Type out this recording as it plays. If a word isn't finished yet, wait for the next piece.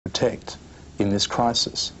protect in this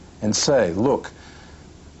crisis and say, look,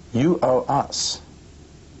 you owe us.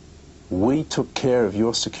 We took care of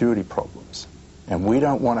your security problems, and we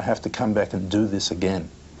don't want to have to come back and do this again.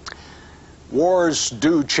 Wars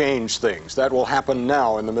do change things. That will happen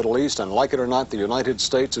now in the Middle East, and like it or not, the United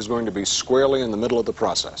States is going to be squarely in the middle of the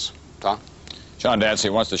process. Tom? John Dancy,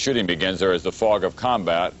 once the shooting begins, there is the fog of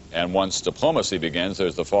combat, and once diplomacy begins,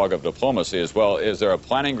 there's the fog of diplomacy as well. Is there a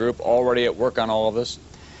planning group already at work on all of this?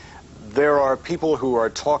 There are people who are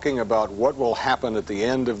talking about what will happen at the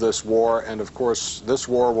end of this war, and of course this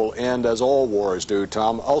war will end, as all wars do,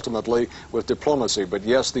 Tom, ultimately with diplomacy. But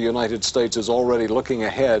yes, the United States is already looking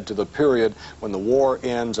ahead to the period when the war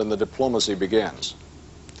ends and the diplomacy begins.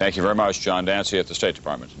 Thank you very much, John Dancy at the State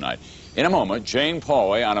Department tonight. In a moment, Jane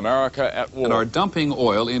Pauley on America at War. And are dumping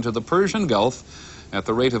oil into the Persian Gulf at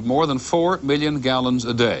the rate of more than 4 million gallons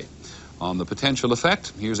a day. On the potential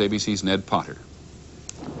effect, here's ABC's Ned Potter.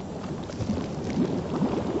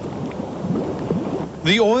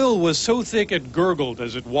 The oil was so thick it gurgled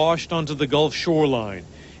as it washed onto the Gulf shoreline.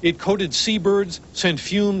 It coated seabirds, sent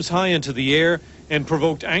fumes high into the air, and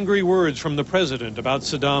provoked angry words from the president about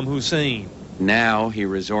Saddam Hussein. Now he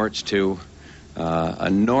resorts to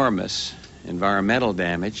enormous environmental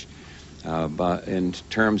damage but in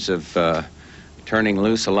terms of turning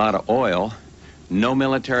loose a lot of oil. No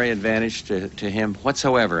military advantage to him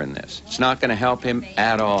whatsoever in this. It's not going to help him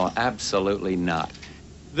at all. Absolutely not.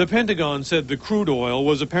 The Pentagon said the crude oil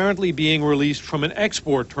was apparently being released from an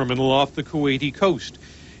export terminal off the Kuwaiti coast.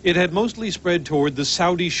 It had mostly spread toward the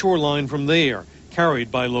Saudi shoreline from there, carried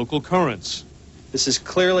by local currents. This is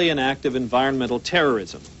clearly an act of environmental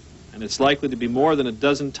terrorism, and it's likely to be more than a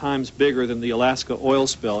dozen times bigger than the Alaska oil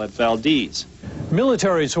spill at Valdez.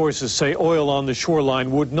 Military sources say oil on the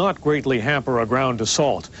shoreline would not greatly hamper a ground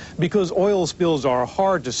assault because oil spills are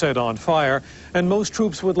hard to set on fire and most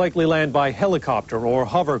troops would likely land by helicopter or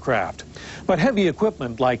hovercraft. But heavy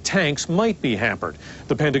equipment like tanks might be hampered.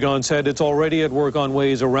 The Pentagon said it's already at work on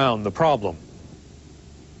ways around the problem.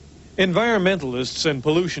 Environmentalists and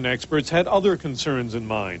pollution experts had other concerns in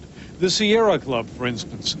mind. The Sierra Club, for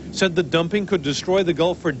instance, said the dumping could destroy the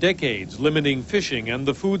Gulf for decades, limiting fishing and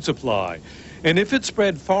the food supply. And if it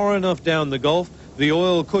spread far enough down the Gulf, the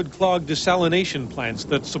oil could clog desalination plants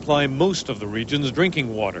that supply most of the region's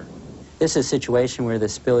drinking water. This is a situation where the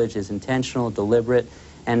spillage is intentional, deliberate,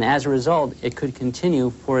 and as a result, it could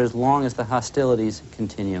continue for as long as the hostilities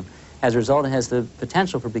continue. As a result, it has the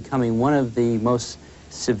potential for becoming one of the most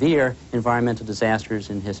severe environmental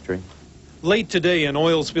disasters in history. Late today, an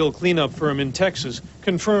oil spill cleanup firm in Texas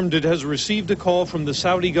confirmed it has received a call from the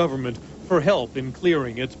Saudi government for help in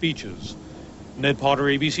clearing its beaches. Ned Potter,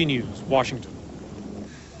 ABC News, Washington.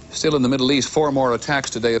 Still in the Middle East, 4 more attacks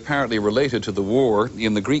today apparently related to the war.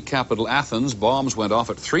 In the Greek capital Athens, bombs went off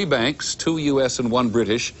at 3 banks, 2 U.S. and 1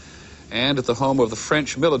 British, and at the home of the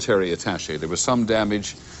French military attaché. There was some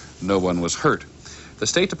damage. No one was hurt. The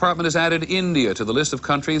State Department has added India to the list of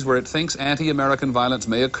countries where it thinks anti-American violence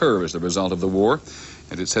may occur as a result of the war.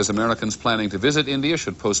 And it says Americans planning to visit India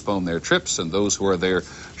should postpone their trips, and those who are there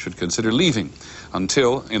should consider leaving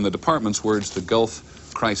until, in the department's words, the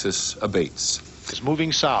Gulf crisis abates. Is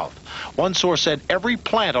moving south. One source said every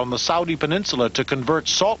plant on the Saudi peninsula to convert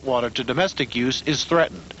salt water to domestic use is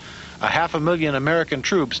threatened. 500,000 American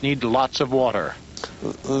troops need lots of water.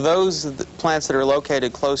 Those plants that are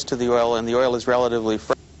located close to the oil and the oil is relatively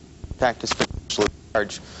fresh, impact is potentially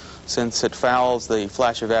large since it fouls the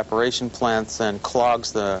flash evaporation plants and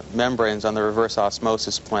clogs the membranes on the reverse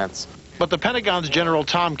osmosis plants. But the Pentagon's General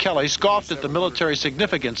Tom Kelly scoffed at the military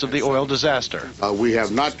significance of the oil disaster. We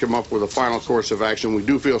have not come up with a final course of action. We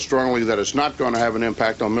do feel strongly that it's not going to have an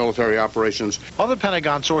impact on military operations. Other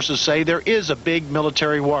Pentagon sources say there is a big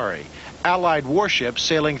military worry. Allied warships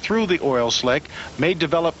sailing through the oil slick may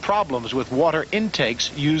develop problems with water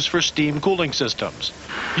intakes used for steam cooling systems.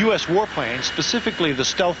 U.S. warplanes, specifically the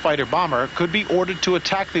stealth fighter bomber, could be ordered to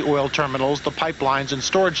attack the oil terminals, the pipelines, and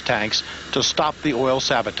storage tanks to stop the oil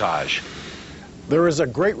sabotage. There is a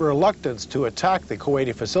great reluctance to attack the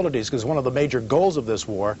Kuwaiti facilities because one of the major goals of this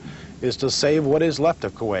war is to save what is left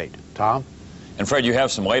of Kuwait. Tom? And Fred, you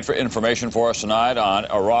have some late information for us tonight on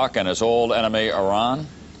Iraq and its old enemy, Iran?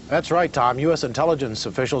 That's right, Tom. U.S. intelligence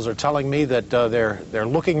officials are telling me that they're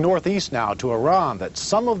looking northeast now to Iran, that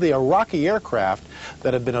some of the Iraqi aircraft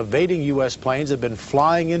that have been evading U.S. planes have been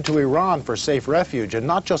flying into Iran for safe refuge, and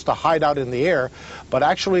not just to hide out in the air, but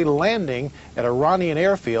actually landing at Iranian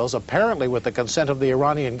airfields, apparently with the consent of the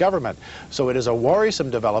Iranian government. So it is a worrisome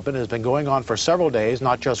development. It has been going on for several days,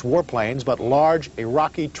 not just warplanes, but large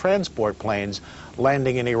Iraqi transport planes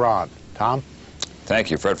landing in Iran. Tom?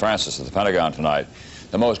 Thank you. Fred Francis at the Pentagon tonight.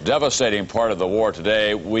 The most devastating part of the war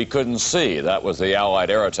today we couldn't see. That was the Allied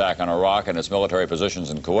air attack on Iraq and its military positions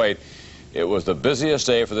in Kuwait. It was the busiest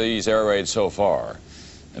day for these air raids so far.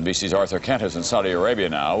 NBC's Arthur Kent is in Saudi Arabia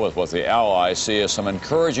now with what the Allies see as some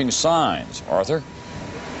encouraging signs. Arthur?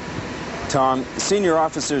 Tom, senior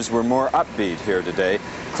officers were more upbeat here today,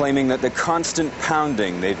 claiming that the constant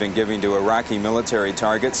pounding they've been giving to Iraqi military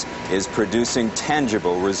targets is producing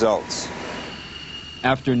tangible results.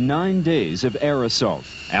 After 9 days of air assault,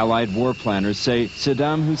 Allied war planners say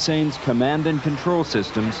Saddam Hussein's command and control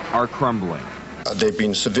systems are crumbling. They've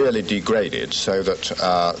been severely degraded so that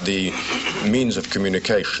the means of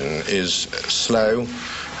communication is slow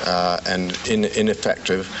and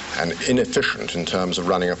ineffective and inefficient in terms of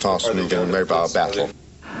running a fast-moving mobile battle.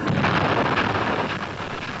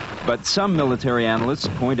 But some military analysts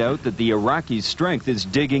point out that the Iraqi strength is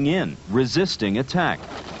digging in, resisting attack,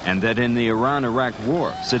 and that in the Iran-Iraq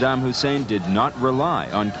war, Saddam Hussein did not rely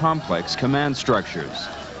on complex command structures.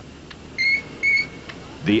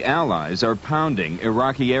 The Allies are pounding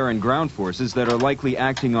Iraqi air and ground forces that are likely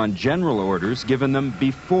acting on general orders given them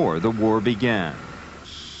before the war began.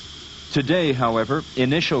 Today, however,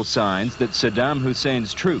 initial signs that Saddam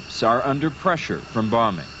Hussein's troops are under pressure from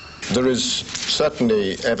bombing. There is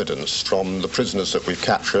certainly evidence from the prisoners that we've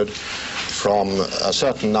captured, from a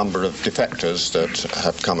certain number of defectors that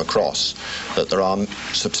have come across, that there are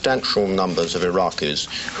substantial numbers of Iraqis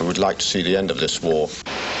who would like to see the end of this war.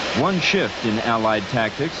 One shift in Allied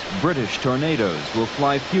tactics, British Tornadoes will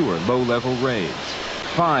fly fewer low-level raids.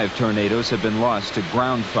 5 Tornadoes have been lost to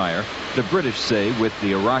ground fire. The British say with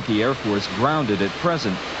the Iraqi Air Force grounded at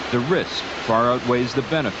present, the risk far outweighs the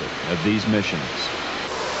benefit of these missions.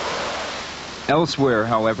 Elsewhere,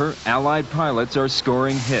 however, Allied pilots are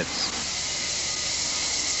scoring hits.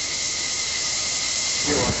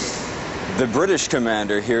 The British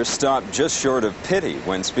commander here stopped just short of pity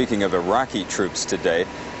when speaking of Iraqi troops today.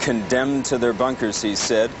 Condemned to their bunkers, he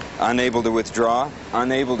said, unable to withdraw,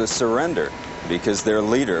 unable to surrender, because their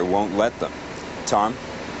leader won't let them. Tom?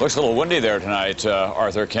 Looks a little windy there tonight,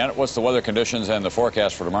 Arthur Kent. What's the weather conditions and the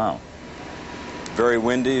forecast for tomorrow? Very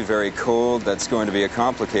windy, very cold. That's going to be a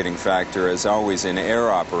complicating factor, as always, in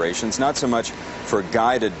air operations. Not so much for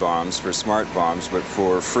guided bombs, for smart bombs, but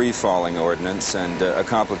for free-falling ordnance, and a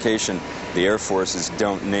complication the Air Forces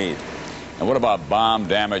don't need. And what about bomb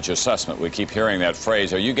damage assessment? We keep hearing that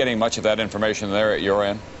phrase. Are you getting much of that information there at your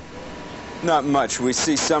end? Not much. We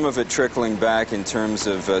see some of it trickling back in terms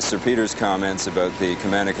of Sir Peter's comments about the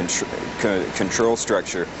command and control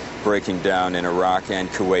structure breaking down in Iraq and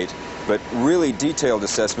Kuwait. But really detailed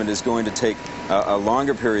assessment is going to take a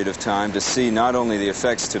longer period of time to see not only the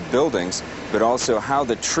effects to buildings, but also how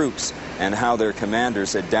the troops and how their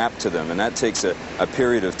commanders adapt to them. And that takes a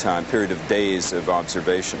period of time, period of days of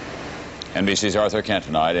observation. NBC's Arthur Kent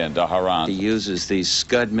tonight in Dhahran. He uses these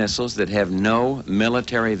Scud missiles that have no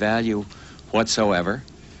military value whatsoever.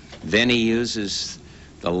 Then he uses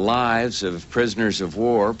the lives of prisoners of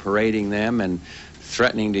war, parading them and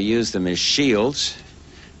threatening to use them as shields.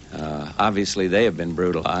 Obviously, they have been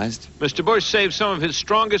brutalized. Mr. Bush saved some of his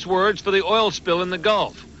strongest words for the oil spill in the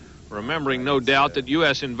Gulf, remembering, no doubt, that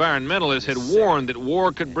U.S. environmentalists had warned that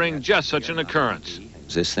war could bring just such an occurrence.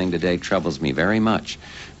 This thing today troubles me very much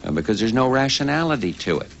because there's no rationality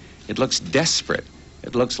to it. It looks desperate.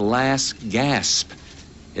 It looks last gasp.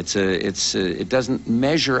 It doesn't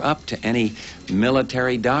measure up to any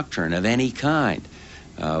military doctrine of any kind,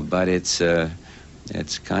 but it's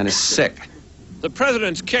kind of sick. The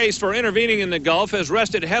president's case for intervening in the Gulf has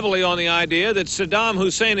rested heavily on the idea that Saddam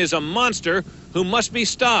Hussein is a monster who must be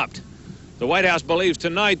stopped. The White House believes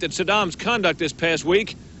tonight that Saddam's conduct this past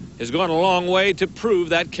week has gone a long way to prove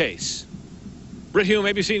that case. Britt Hume,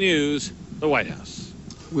 ABC News, the White House.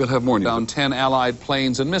 We'll have more. Down 10 Allied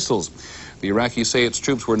planes and missiles. The Iraqis say its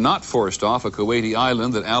troops were not forced off a Kuwaiti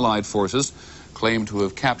island that Allied forces claimed to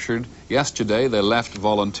have captured yesterday. They left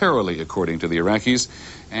voluntarily, according to the Iraqis,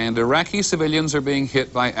 and Iraqi civilians are being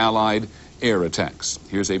hit by Allied air attacks.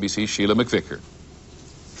 Here's ABC's Sheila McVicker.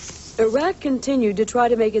 Iraq continued to try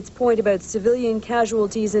to make its point about civilian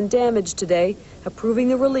casualties and damage today, approving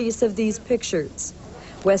the release of these pictures.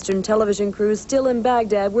 Western television crews still in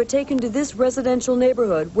Baghdad were taken to this residential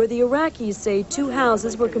neighborhood where the Iraqis say 2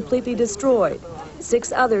 houses were completely destroyed,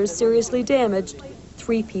 6 others seriously damaged,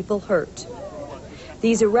 3 people hurt.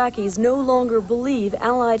 These Iraqis no longer believe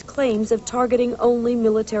Allied claims of targeting only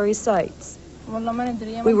military sites.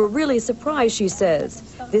 We were really surprised, she says.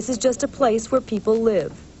 This is just a place where people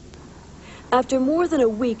live. After more than a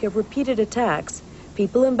week of repeated attacks,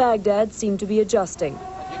 people in Baghdad seem to be adjusting.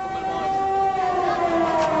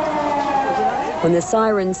 When the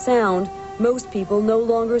sirens sound, Most people no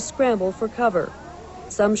longer scramble for cover.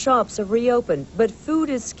 Some shops have reopened, but food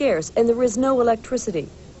is scarce and there is no electricity.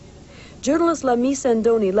 Journalist Lami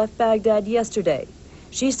Sandoni left Baghdad yesterday.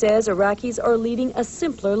 She says Iraqis are leading a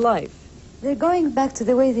simpler life. They're going back to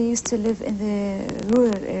the way they used to live in the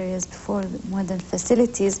rural areas before the modern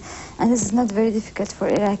facilities, and this is not very difficult for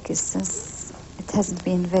Iraqis since it hasn't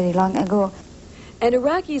been very long ago. And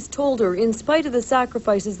Iraqis told her, in spite of the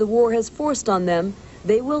sacrifices the war has forced on them,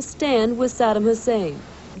 they will stand with Saddam Hussein.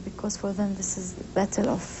 Because for them this is the battle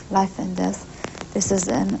of life and death. This is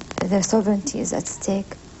their sovereignty is at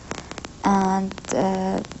stake, and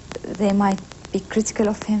they might be critical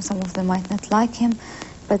of him, some of them might not like him,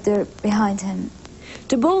 but they're behind him.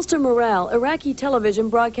 To bolster morale, Iraqi television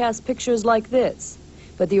broadcasts pictures like this.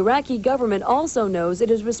 But the Iraqi government also knows it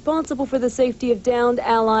is responsible for the safety of downed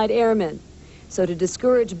Allied airmen. So to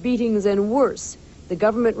discourage beatings and worse, the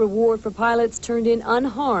government reward for pilots turned in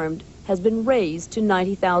unharmed has been raised to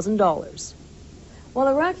 $90,000.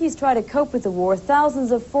 While Iraqis try to cope with the war,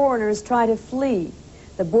 thousands of foreigners try to flee.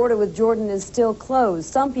 The border with Jordan is still closed.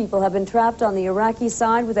 Some people have been trapped on the Iraqi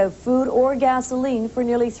side without food or gasoline for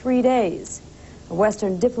nearly 3 days. A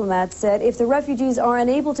Western diplomat said if the refugees are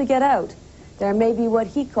unable to get out, there may be what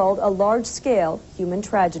he called a large-scale human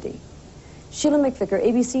tragedy. Sheila McVicker,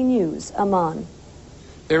 ABC News, Amman.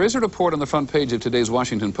 There is a report on the front page of today's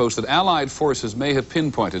Washington Post that Allied forces may have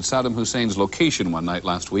pinpointed Saddam Hussein's location one night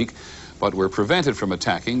last week, but were prevented from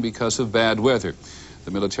attacking because of bad weather.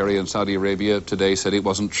 The military in Saudi Arabia today said it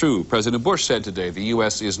wasn't true. President Bush said today the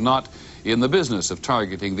U.S. is not in the business of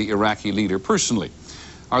targeting the Iraqi leader personally.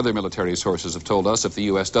 Other military sources have told us if the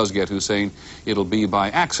U.S. does get Hussein, it'll be by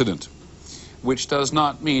accident, which does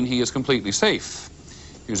not mean he is completely safe.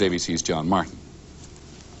 Here's ABC's John Martin.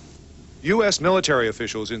 U.S. military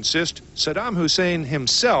officials insist Saddam Hussein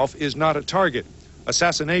himself is not a target.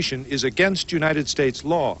 Assassination is against United States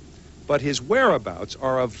law. But his whereabouts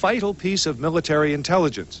are a vital piece of military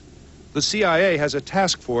intelligence. The CIA has a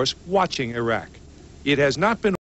task force watching Iraq. It has not been